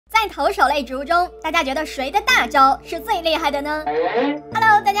在投手类植物中，大家觉得谁的大招是最厉害的呢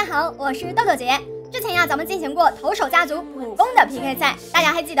 ？Hello， 大家好，我是豆豆姐。之前呀，咱们进行过投手家族武功的 PK 赛，大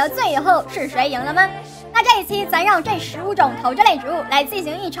家还记得最后是谁赢了吗？那这一期咱让这15种投掷类植物来进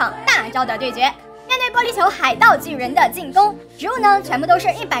行一场大招的对决。面对玻璃球海盗巨人的进攻，植物呢全部都是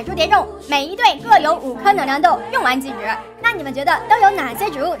100株叠中，每一队各有5颗能量豆，用完即止。那你们觉得都有哪些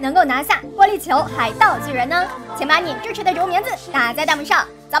植物能够拿下玻璃球海盗巨人呢？请把你支持的植物名字打在弹幕上，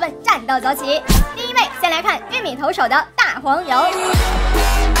咱们战斗走起。第一位，先来看玉米投手的大黄油。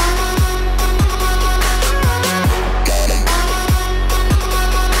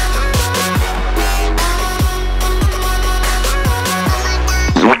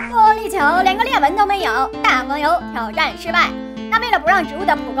连个裂纹都没有，大黄油挑战失败。那为了不让植物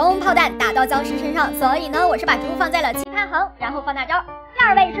的普攻炮弹打到僵尸身上，所以呢，我是把植物放在了奇葩行，然后放大招。第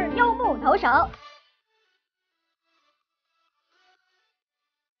二位是优步投手。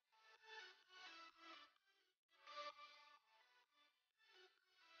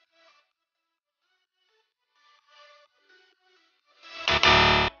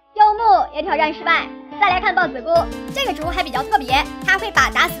优木也挑战失败。再来看豹子菇，这个植物还比较特别，它会把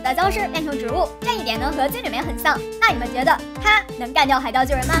打死的僵尸变成植物，这一点呢和金缕梅很像。那你们觉得它能干掉海盗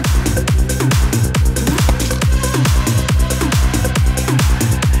巨人吗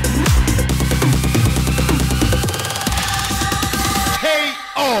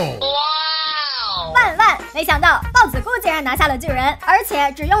？KO！ 万没想到豹子菇竟然拿下了巨人，而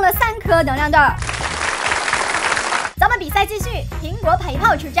且只用了3颗能量豆。咱们比赛继续，苹果陪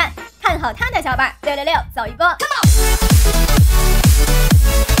炮出战。看好他的小伙伴666走一波。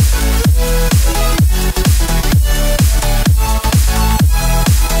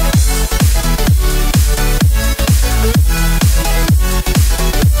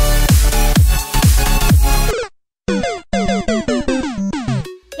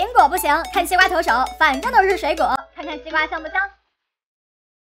苹果不行，看西瓜投手，反正都是水果，看看西瓜香不香。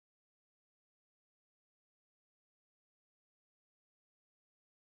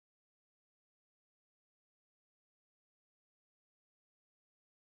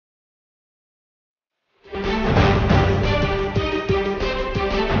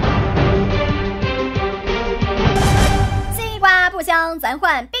不香，咱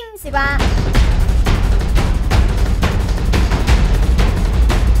换冰西瓜。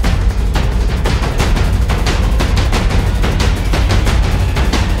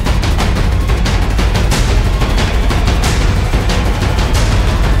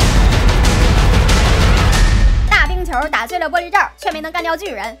大冰球打碎了玻璃罩，却没能干掉巨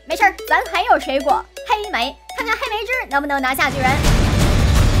人。没事儿，咱还有水果黑莓，看看黑莓汁能不能拿下巨人。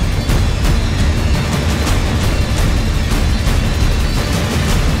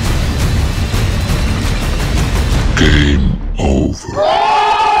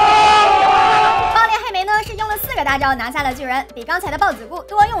爆裂黑莓呢是用了4个大招拿下了巨人，比刚才的豹子菇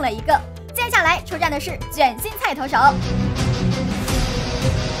多用了1个。接下来出战的是卷心菜投手。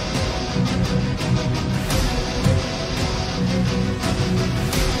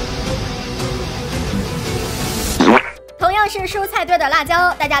同样是蔬菜队的辣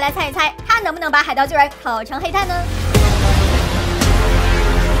椒，大家来猜一猜，他能不能把海盗巨人烤成黑炭呢？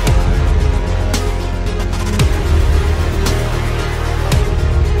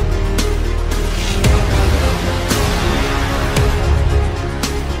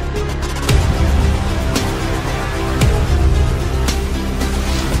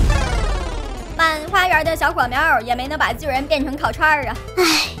花园的小火苗也没能把巨人变成烤串啊！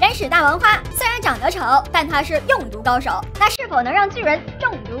人屎大王花虽然长得丑，但他是用毒高手，那是否能让巨人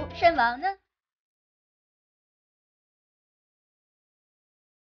中毒身亡呢？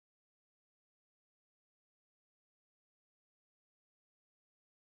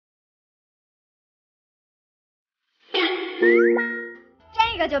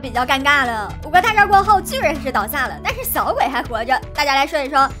这个就比较尴尬了。5个大招过后，巨人是倒下了，但是小鬼还活着。大家来说一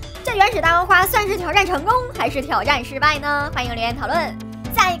说，这原始大王花算是挑战成功还是挑战失败呢？欢迎留言讨论。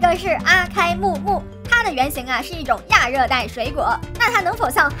下一个是阿开木木，它的原型啊是一种亚热带水果，那它能否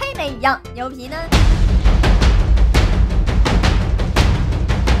像黑莓一样牛皮呢？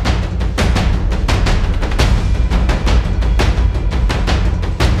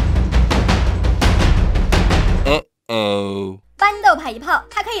豌豆派一炮，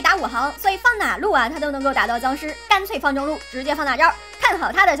它可以打5行，所以放哪路啊它都能够打到僵尸，干脆放中路，直接放大招。看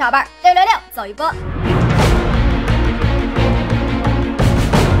好他的小伙伴666走一波。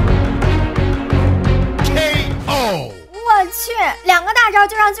KO！ 我去，2个大招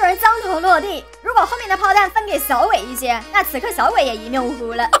就让巨人焦头落地。如果后面的炮弹分给小鬼一些，那此刻小鬼也一命呜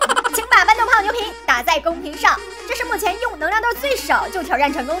呼了。请把豌豆泡牛皮打在公屏上，这是目前用能量豆最少就挑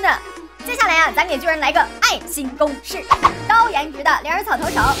战成功的。接下来啊，咱给巨人来个爱心攻势，高颜值的莲儿草投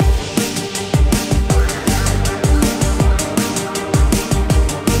手。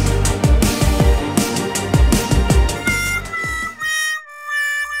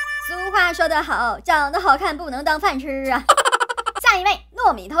俗话说得好，长得好看不能当饭吃啊。下一位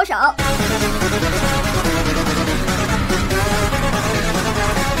糯米投手。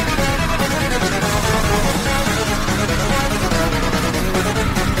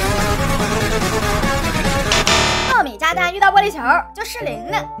糯米炸弹遇到玻璃球就失灵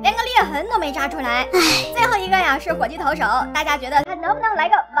了，连个裂痕都没炸出来。最后一个呀是火鸡投手，大家觉得他能不能来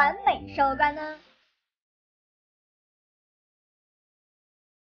个完美收官呢？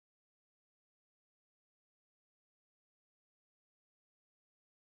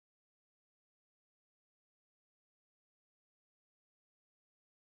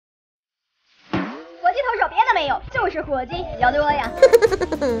火鸡投手别的没有，就是火鸡比较多呀。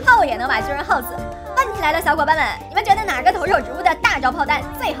耗也能把巨人耗死。问题来了，小伙伴们，你们觉得哪个投手植物的大招炮弹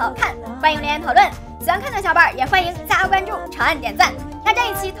最好看？欢迎留言讨论。喜欢看的小伙伴也欢迎加关注、长按点赞。那这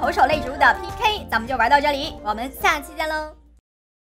一期投手类植物的 PK 咱们就玩到这里，我们下期见喽。